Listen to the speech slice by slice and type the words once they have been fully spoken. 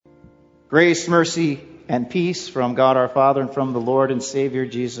Grace, mercy, and peace from God our Father and from the Lord and Savior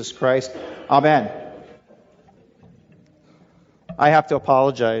Jesus Christ. Amen. I have to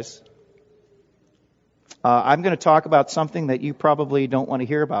apologize. I'm going to talk about something that you probably don't want to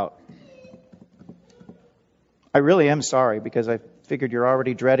hear about. I really am sorry, because I figured you're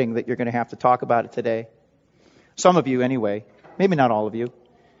already dreading that you're going to have to talk about it today. Some of you anyway. Maybe not all of you.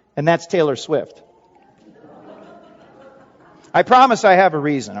 And that's Taylor Swift. I promise I have a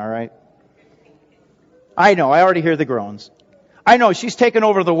reason, all right? I know, I already hear the groans. I know, she's taken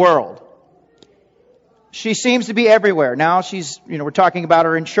over the world. She seems to be everywhere. Now we're talking about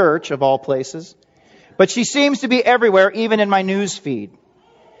her in church, of all places. But she seems to be everywhere, even in my news feed.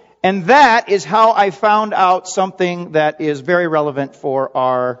 And that is how I found out something that is very relevant for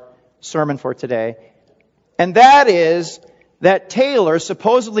our sermon for today. And that is that Taylor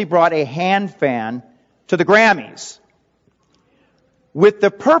supposedly brought a hand fan to the Grammys with the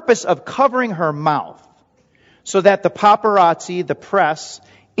purpose of covering her mouth so that the paparazzi, the press,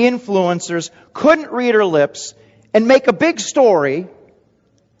 influencers couldn't read her lips and make a big story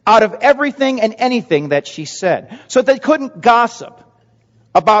out of everything and anything that she said. So they couldn't gossip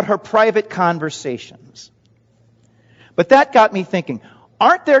about her private conversations. But that got me thinking,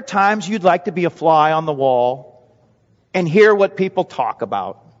 aren't there times you'd like to be a fly on the wall and hear what people talk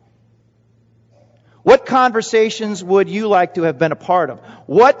about? What conversations would you like to have been a part of?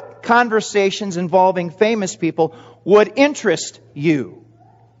 What conversations involving famous people would interest you?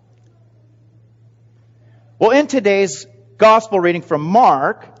 Well, in today's gospel reading from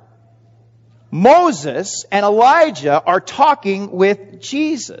Mark, Moses and Elijah are talking with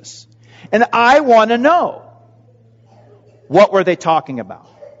Jesus. And I want to know, what were they talking about?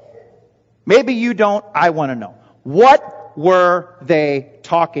 Maybe you don't. I want to know. What were they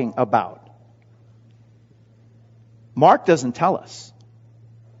talking about? Mark doesn't tell us.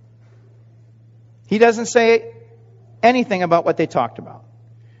 He doesn't say anything about what they talked about.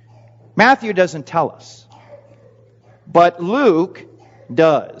 Matthew doesn't tell us. But Luke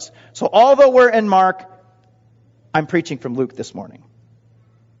does. So although we're in Mark, I'm preaching from Luke this morning.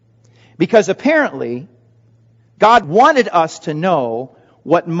 Because apparently, God wanted us to know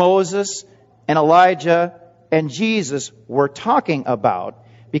what Moses and Elijah and Jesus were talking about,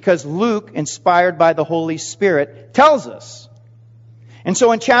 because Luke, inspired by the Holy Spirit, tells us. And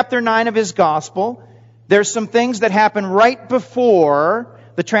so in chapter 9 of his gospel, there's some things that happen right before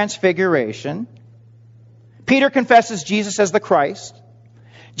the transfiguration. Peter confesses Jesus as the Christ.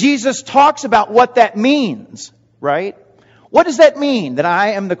 Jesus talks about what that means, right? What does that mean, that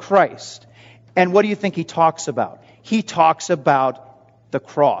I am the Christ? And what do you think he talks about? He talks about the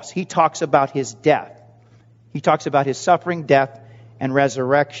cross. He talks about his death. He talks about his suffering, death, and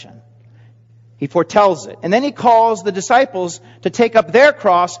resurrection. He foretells it. And then he calls the disciples to take up their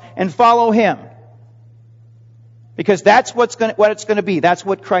cross and follow him. Because that's what it's going to be. That's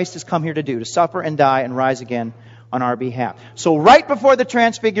what Christ has come here to do, to suffer and die and rise again on our behalf. So right before the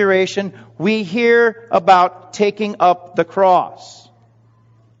transfiguration, we hear about taking up the cross.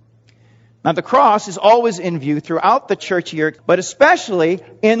 Now the cross is always in view throughout the church year, but especially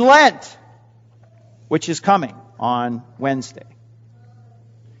in Lent, which is coming on Wednesday.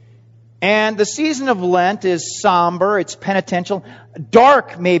 And the season of Lent is somber, it's penitential,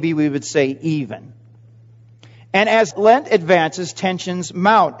 dark maybe we would say even. And as Lent advances, tensions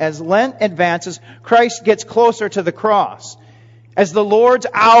mount. As Lent advances, Christ gets closer to the cross. As the Lord's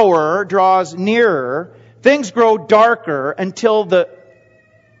hour draws nearer, things grow darker until the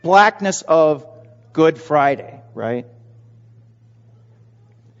blackness of Good Friday, right?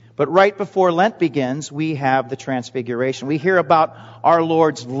 But right before Lent begins, we have the transfiguration. We hear about our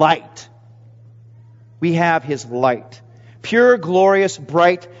Lord's light. We have his light. Pure, glorious,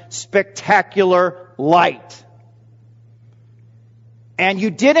 bright, spectacular light. And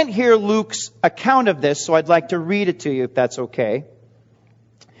you didn't hear Luke's account of this, so I'd like to read it to you if that's okay.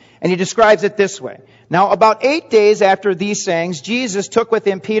 And he describes it this way. Now, about 8 days after these sayings, Jesus took with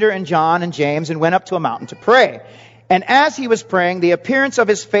him Peter and John and James and went up to a mountain to pray. And as he was praying, the appearance of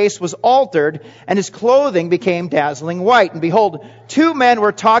his face was altered, and his clothing became dazzling white. And behold, 2 men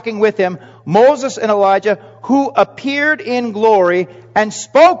were talking with him, Moses and Elijah, who appeared in glory and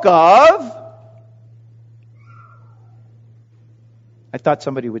spoke of... I thought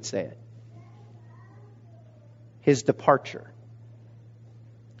somebody would say it. His departure,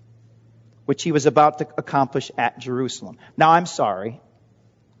 which he was about to accomplish at Jerusalem. Now, I'm sorry.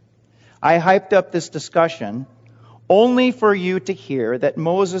 I hyped up this discussion only for you to hear that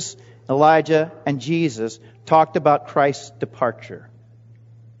Moses, Elijah, and Jesus talked about Christ's departure.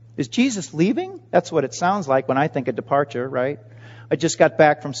 Is Jesus leaving? That's what it sounds like when I think of departure, right? I just got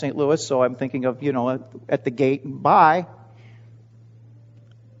back from St. Louis, so I'm thinking of, at the gate, bye.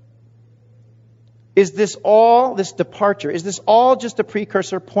 Is this all, this departure, is this all just a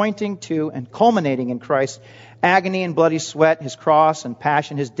precursor pointing to and culminating in Christ's agony and bloody sweat, His cross and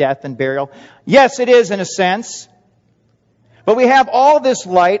passion, His death and burial? Yes, it is in a sense. But we have all this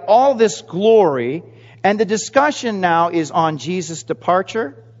light, all this glory, and the discussion now is on Jesus'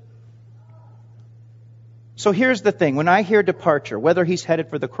 departure. So here's the thing. When I hear departure, whether He's headed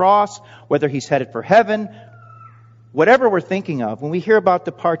for the cross, whether He's headed for heaven, whatever we're thinking of, when we hear about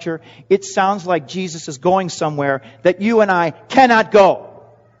departure, it sounds like Jesus is going somewhere that you and I cannot go.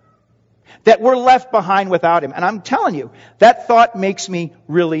 That we're left behind without Him. And I'm telling you, that thought makes me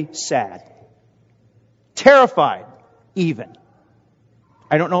really sad. Terrified, even.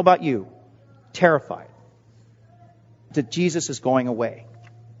 I don't know about you. Terrified that Jesus is going away.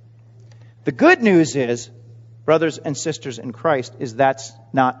 The good news is, brothers and sisters in Christ, is that's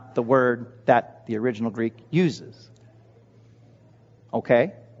not the word that the original Greek uses.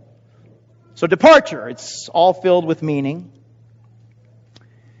 Okay? So departure, it's all filled with meaning.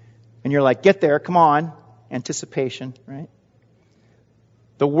 And you're like, get there, come on. Anticipation, right?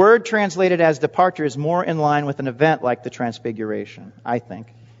 The word translated as departure is more in line with an event like the Transfiguration, I think.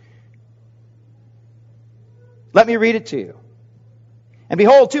 Let me read it to you. And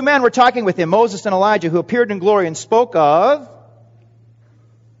behold, two men were talking with Him, Moses and Elijah, who appeared in glory and spoke of,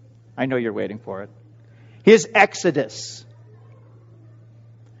 I know you're waiting for it, His exodus,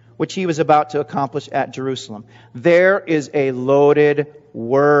 which He was about to accomplish at Jerusalem. There is a loaded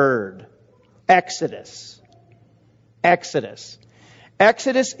word. Exodus. Exodus.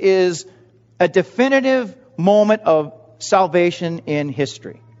 Exodus is a definitive moment of salvation in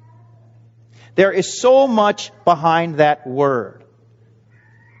history. There is so much behind that word.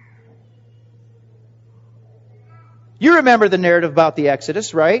 You remember the narrative about the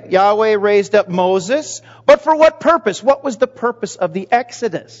Exodus, right? Yahweh raised up Moses. But for what purpose? What was the purpose of the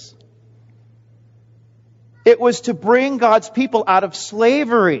Exodus? It was to bring God's people out of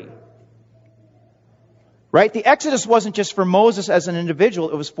slavery. Right? The Exodus wasn't just for Moses as an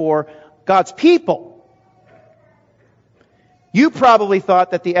individual. It was for God's people. You probably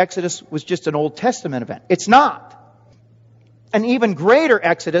thought that the Exodus was just an Old Testament event. It's not. An even greater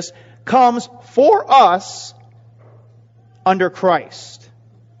Exodus comes for us under Christ.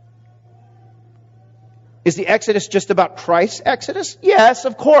 Is the Exodus just about Christ's Exodus? Yes,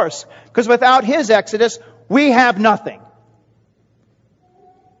 of course. Because without His Exodus, we have nothing.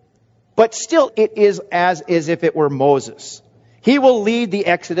 But still, it is as if it were Moses. He will lead the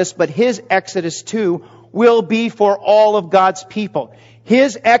Exodus, but His Exodus too will be for all of God's people.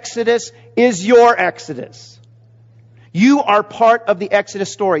 His Exodus is your Exodus. You are part of the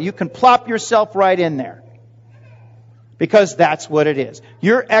Exodus story. You can plop yourself right in there. Because that's what it is.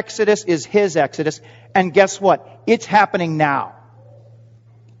 Your Exodus is His Exodus. And guess what? It's happening now.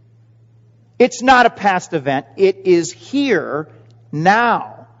 It's not a past event. It is here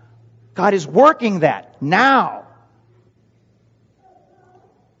now. God is working that now.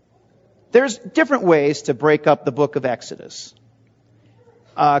 There's different ways to break up the book of Exodus.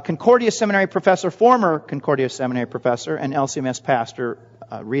 Concordia Seminary professor, former Concordia Seminary professor and LCMS pastor,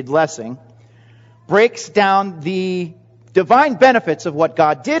 Reed Lessing, breaks down the divine benefits of what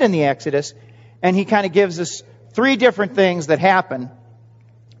God did in the Exodus, and he kind of gives us three different things that happen.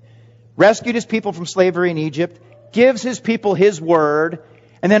 Rescued His people from slavery in Egypt, gives His people His word,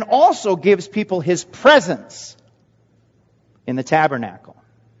 and then also gives people His presence in the tabernacle.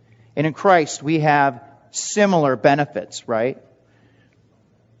 And in Christ, we have similar benefits, right?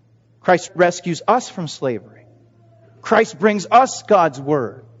 Christ rescues us from slavery. Christ brings us God's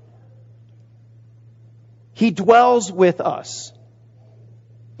word. He dwells with us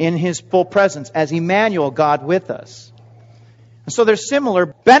in His full presence as Emmanuel, God with us. And so there's similar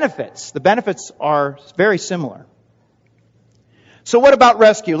benefits. The benefits are very similar. So what about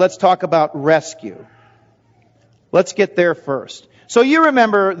rescue? Let's talk about rescue. Let's get there first. So you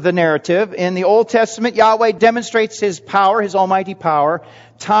remember the narrative. In the Old Testament, Yahweh demonstrates His power, His almighty power,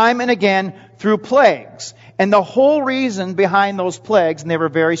 time and again through plagues. And the whole reason behind those plagues, and they were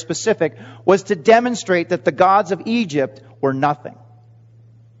very specific, was to demonstrate that the gods of Egypt were nothing.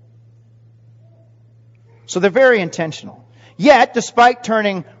 So they're very intentional. Yet, despite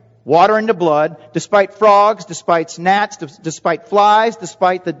turning water into blood, despite frogs, despite gnats, despite flies,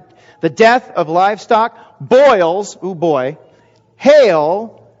 despite the death of livestock, boils, ooh boy,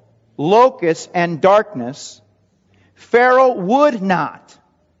 hail, locusts, and darkness, Pharaoh would not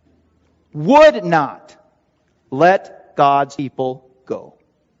let God's people go.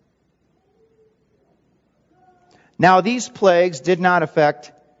 Now these plagues did not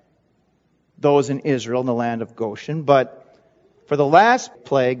affect those in Israel in the land of Goshen, but for the last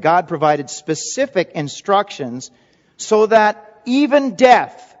plague, God provided specific instructions so that even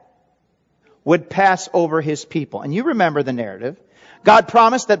death would pass over His people. And you remember the narrative. God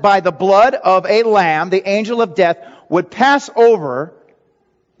promised that by the blood of a lamb, the angel of death would pass over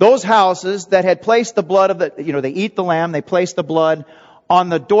those houses that had placed the blood of they eat the lamb, they place the blood on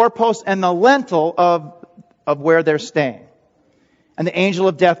the doorpost and the lintel of where they're staying. And the angel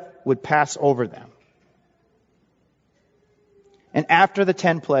of death would pass over them. And after the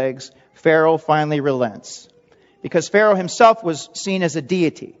 10 plagues, Pharaoh finally relents. Because Pharaoh himself was seen as a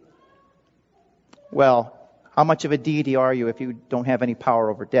deity. Well, how much of a deity are you if you don't have any power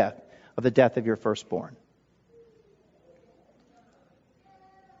over death, of the death of your firstborn?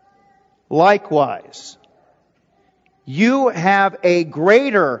 Likewise, you have a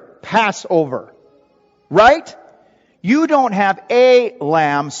greater Passover, right? You don't have a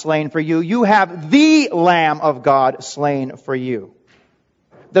lamb slain for you. You have the Lamb of God slain for you.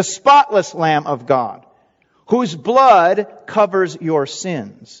 The spotless Lamb of God, whose blood covers your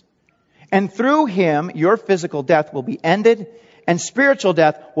sins. And through Him, your physical death will be ended, and spiritual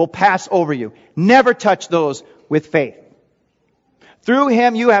death will pass over you. Never touch those with faith. Through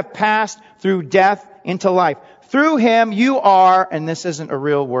Him, you have passed through death into life. Through Him, you are, and this isn't a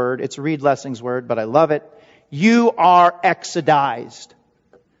real word, it's Reed Lessing's word, but I love it. You are exodized.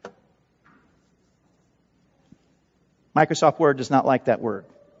 Microsoft Word does not like that word.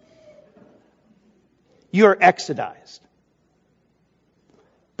 You are exodized.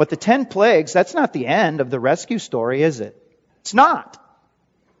 But the 10 plagues, that's not the end of the rescue story, is it? It's not.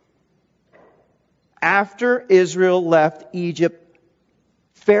 After Israel left Egypt,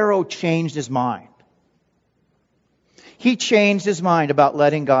 Pharaoh changed his mind. He changed his mind about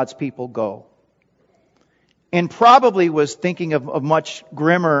letting God's people go. And probably was thinking of a much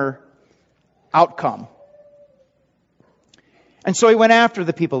grimmer outcome. And so he went after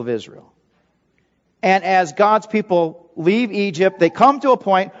the people of Israel. And as God's people leave Egypt, they come to a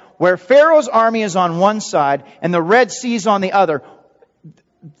point where Pharaoh's army is on one side and the Red Sea is on the other.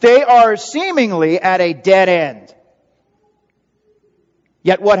 They are seemingly at a dead end.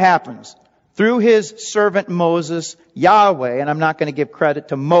 Yet what happens? Through His servant Moses, Yahweh, and I'm not going to give credit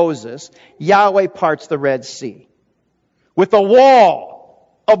to Moses, Yahweh parts the Red Sea with a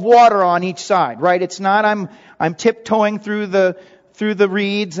wall of water on each side, right? It's not I'm tiptoeing through the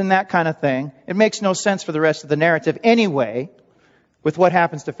reeds and that kind of thing. It makes no sense for the rest of the narrative anyway, with what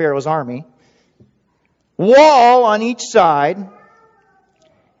happens to Pharaoh's army. Wall on each side,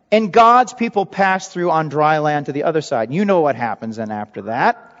 and God's people pass through on dry land to the other side. You know what happens then after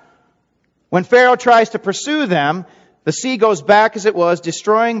that. When Pharaoh tries to pursue them, the sea goes back as it was,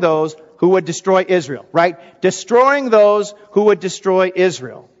 destroying those who would destroy Israel, right? Destroying those who would destroy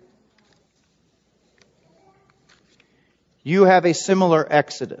Israel. You have a similar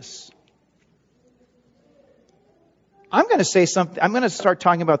exodus. I'm going to say something. I'm going to start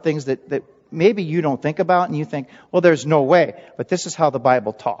talking about things that maybe you don't think about and you think, well, there's no way. But this is how the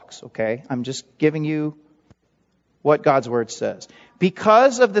Bible talks, okay? I'm just giving you what God's Word says.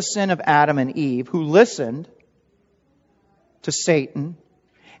 Because of the sin of Adam and Eve, who listened to Satan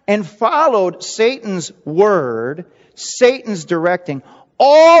and followed Satan's word, Satan's directing,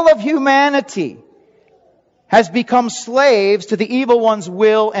 all of humanity has become slaves to the evil one's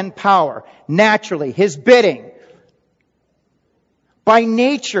will and power. Naturally, his bidding. By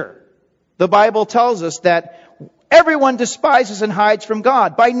nature, the Bible tells us that everyone despises and hides from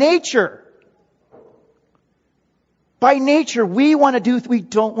God. By nature. By nature, we don't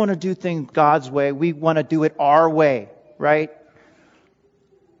want to do things God's way. We want to do it our way, right?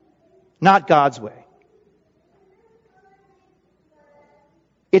 Not God's way.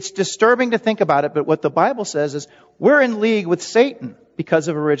 It's disturbing to think about it, but what the Bible says is we're in league with Satan because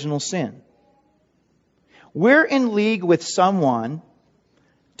of original sin. We're in league with someone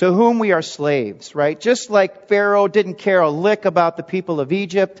to whom we are slaves, right? Just like Pharaoh didn't care a lick about the people of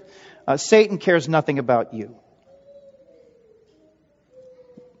Egypt, Satan cares nothing about you.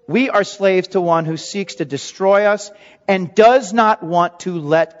 We are slaves to one who seeks to destroy us and does not want to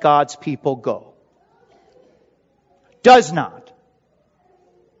let God's people go. Does not.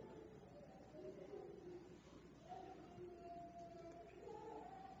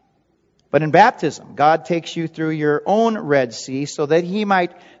 But in baptism, God takes you through your own Red Sea so that He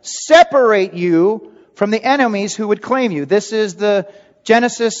might separate you from the enemies who would claim you. This is the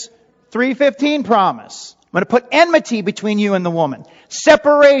Genesis 3:15 promise. I'm going to put enmity between you and the woman.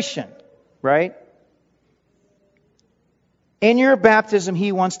 Separation, right? In your baptism,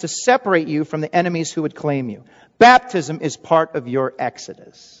 He wants to separate you from the enemies who would claim you. Baptism is part of your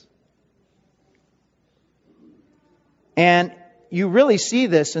exodus. And you really see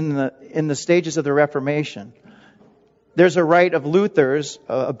this in the stages of the Reformation. There's a rite of Luther's,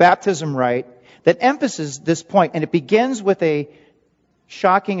 a baptism rite, that emphasizes this point, and it begins with a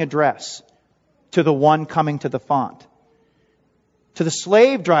shocking address to the one coming to the font, to the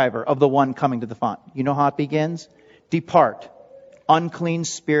slave driver of the one coming to the font. You know how it begins? Depart, unclean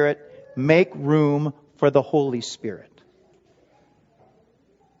spirit, make room for the Holy Spirit.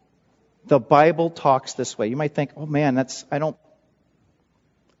 The Bible talks this way. You might think, oh man, the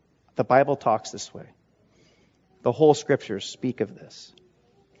Bible talks this way. The whole Scriptures speak of this.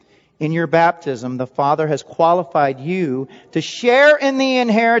 In your baptism, the Father has qualified you to share in the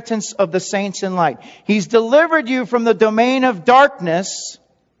inheritance of the saints in light. He's delivered you from the domain of darkness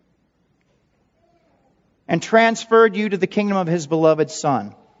and transferred you to the kingdom of His beloved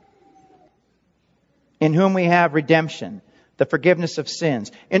Son, in whom we have redemption, the forgiveness of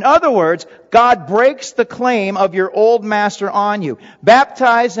sins. In other words, God breaks the claim of your old master on you.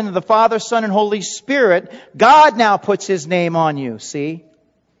 Baptized into the Father, Son, and Holy Spirit, God now puts His name on you, see?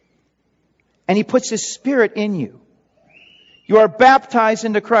 And He puts His Spirit in you. You are baptized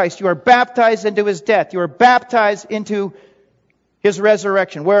into Christ. You are baptized into His death. You are baptized into His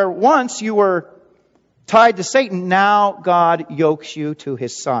resurrection. Where once you were tied to Satan, now God yokes you to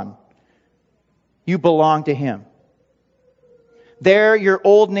His Son. You belong to Him. There, your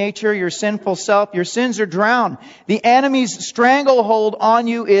old nature, your sinful self, your sins are drowned. The enemy's stranglehold on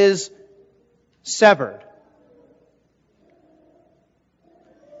you is severed.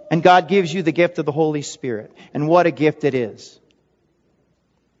 And God gives you the gift of the Holy Spirit. And what a gift it is.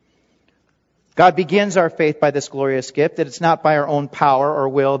 God begins our faith by this glorious gift, that it's not by our own power or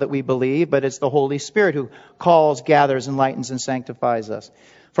will that we believe, but it's the Holy Spirit who calls, gathers, enlightens, and sanctifies us.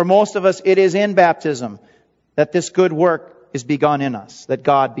 For most of us, it is in baptism that this good work is begun in us, that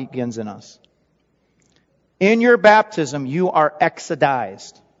God begins in us. In your baptism, you are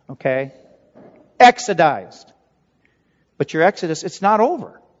exodized. Okay? Exodized. But your exodus, it's not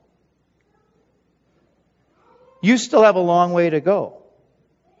over. You still have a long way to go.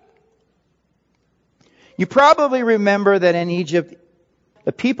 You probably remember that in Egypt,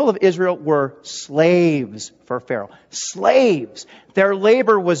 the people of Israel were slaves for Pharaoh. Slaves. Their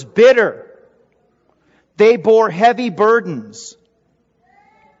labor was bitter. They bore heavy burdens.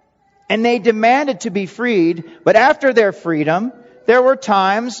 And they demanded to be freed. But after their freedom, there were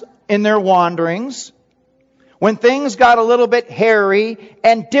times in their wanderings when things got a little bit hairy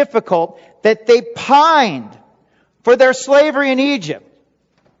and difficult that they pined for their slavery in Egypt.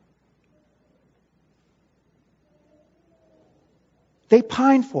 They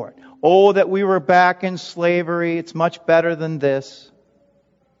pined for it. Oh, that we were back in slavery. It's much better than this.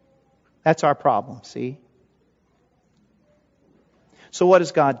 That's our problem, see? So what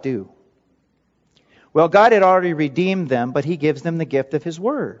does God do? Well, God had already redeemed them, but He gives them the gift of His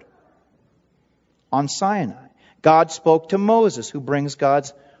Word. On Sinai, God spoke to Moses, who brings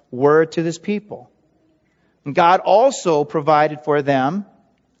God's Word to His people. And God also provided for them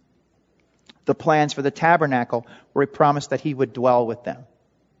the plans for the tabernacle, where He promised that He would dwell with them.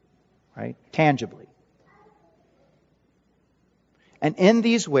 Right? Tangibly. And in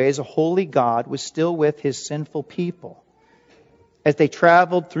these ways, a holy God was still with His sinful people as they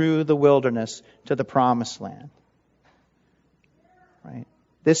traveled through the wilderness to the promised land. Right?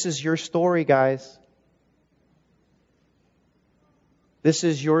 This is your story, guys. This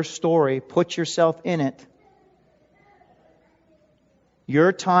is your story. Put yourself in it.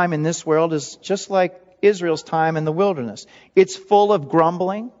 Your time in this world is just like Israel's time in the wilderness. It's full of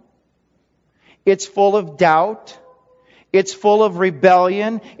grumbling. It's full of doubt. It's full of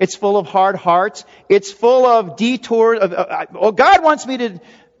rebellion. It's full of hard hearts. It's full of detours. God wants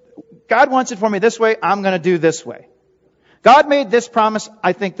it for me this way. I'm going to do this way. God made this promise.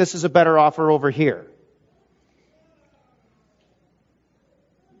 I think this is a better offer over here.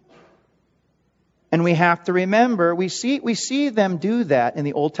 And we have to remember, we see them do that in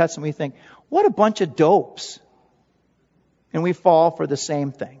the Old Testament. We think, what a bunch of dopes. And we fall for the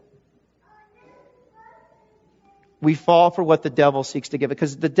same thing. We fall for what the devil seeks to give it.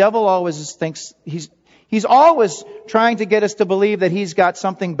 Because the devil always thinks, he's always trying to get us to believe that he's got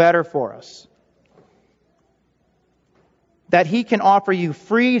something better for us. That he can offer you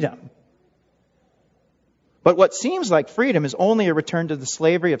freedom. But what seems like freedom is only a return to the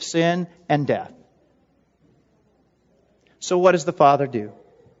slavery of sin and death. So what does the Father do?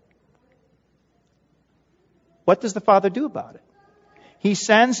 What does the Father do about it? He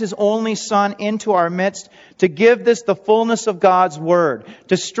sends His only Son into our midst to give this the fullness of God's Word,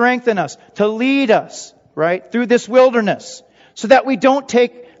 to strengthen us, to lead us, right, through this wilderness so that we don't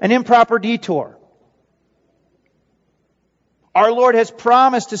take an improper detour. Our Lord has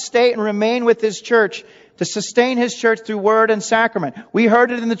promised to stay and remain with His church, to sustain His church through word and sacrament. We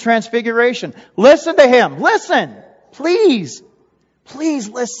heard it in the Transfiguration. Listen to Him. Listen. Please. Please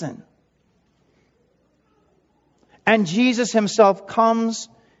listen. And Jesus Himself comes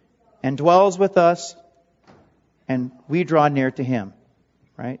and dwells with us, and we draw near to Him.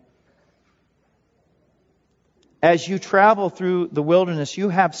 Right? As you travel through the wilderness, you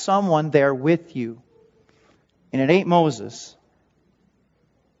have someone there with you. And it ain't Moses.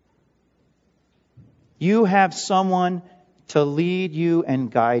 You have someone to lead you and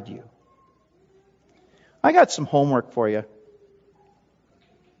guide you. I got some homework for you.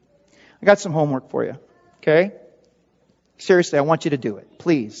 Okay? Seriously, I want you to do it.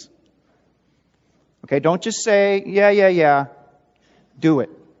 Please. Okay, don't just say, yeah. Do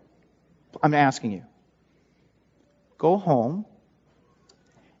it. I'm asking you. Go home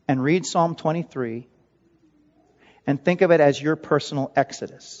and read Psalm 23 and think of it as your personal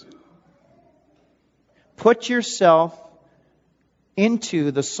exodus. Put yourself into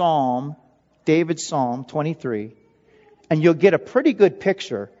the Psalm, David's Psalm 23, and you'll get a pretty good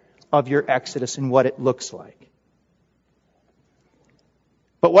picture of your exodus and what it looks like.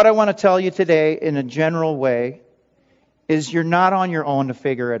 But what I want to tell you today in a general way is you're not on your own to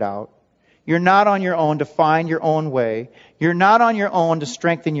figure it out. You're not on your own to find your own way. You're not on your own to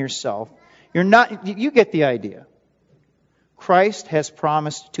strengthen yourself. You get the idea. Christ has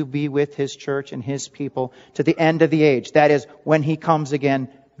promised to be with His church and His people to the end of the age. That is, when He comes again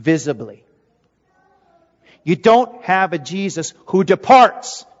visibly. You don't have a Jesus who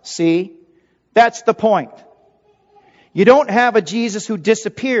departs. See? That's the point. You don't have a Jesus who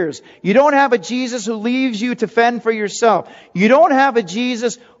disappears. You don't have a Jesus who leaves you to fend for yourself. You don't have a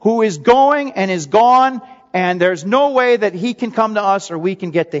Jesus who is going and is gone, and there's no way that He can come to us or we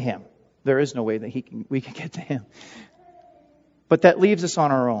can get to Him. There is no way that we can get to Him. But that leaves us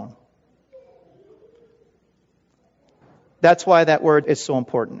on our own. That's why that word is so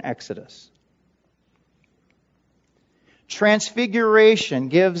important, Exodus. Transfiguration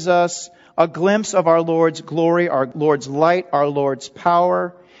gives us a glimpse of our Lord's glory, our Lord's light, our Lord's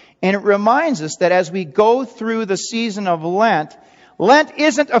power. And it reminds us that as we go through the season of Lent, Lent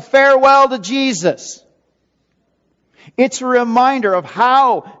isn't a farewell to Jesus. It's a reminder of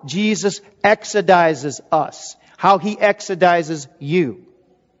how Jesus exodizes us, how He exodizes you.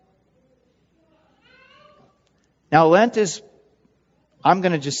 Now, Lent is, I'm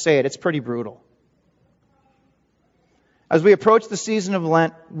going to just say it, it's pretty brutal. As we approach the season of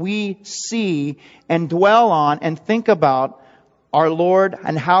Lent, we see and dwell on and think about our Lord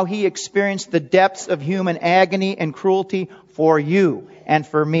and how He experienced the depths of human agony and cruelty for you and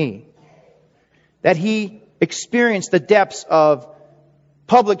for me. That He experienced the depths of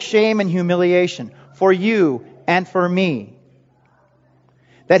public shame and humiliation for you and for me.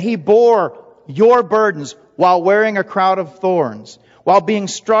 That He bore your burdens while wearing a crown of thorns, while being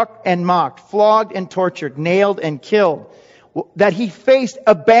struck and mocked, flogged and tortured, nailed and killed. That He faced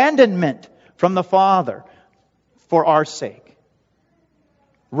abandonment from the Father for our sake.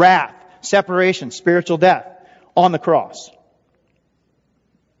 Wrath, separation, spiritual death on the cross.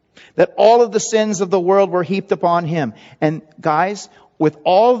 That all of the sins of the world were heaped upon Him. And guys, with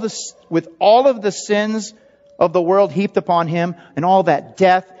all of the sins of the world heaped upon Him, and all that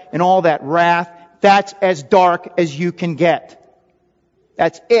death and all that wrath, that's as dark as you can get.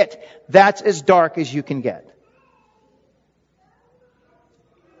 That's it. That's as dark as you can get.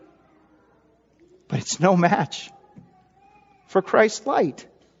 But it's no match for Christ's light.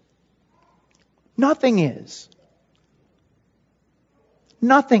 Nothing is.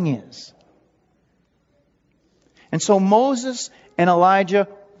 Nothing is. And so Moses and Elijah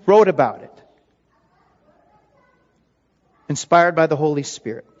wrote about it. Inspired by the Holy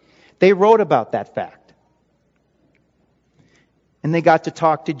Spirit. They wrote about that fact. And they got to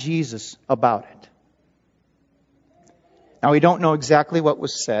talk to Jesus about it. Now, we don't know exactly what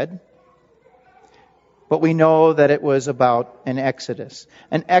was said. But we know that it was about an exodus.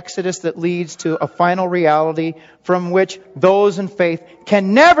 An exodus that leads to a final reality from which those in faith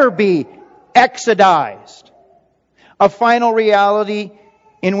can never be exodized. A final reality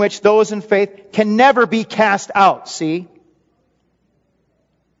in which those in faith can never be cast out. See?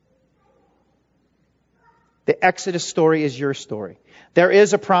 The Exodus story is your story. There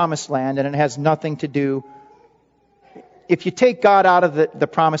is a promised land, and it has nothing to do... If you take God out of the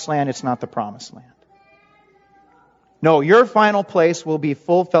promised land, it's not the promised land. No, your final place will be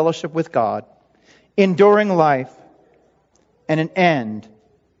full fellowship with God, enduring life, and an end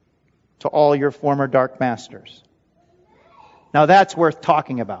to all your former dark masters. Now that's worth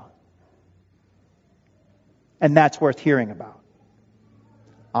talking about. And that's worth hearing about.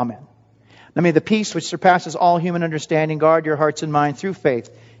 Amen. Now may the peace which surpasses all human understanding guard your hearts and minds through faith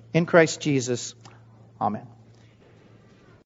in Christ Jesus. Amen.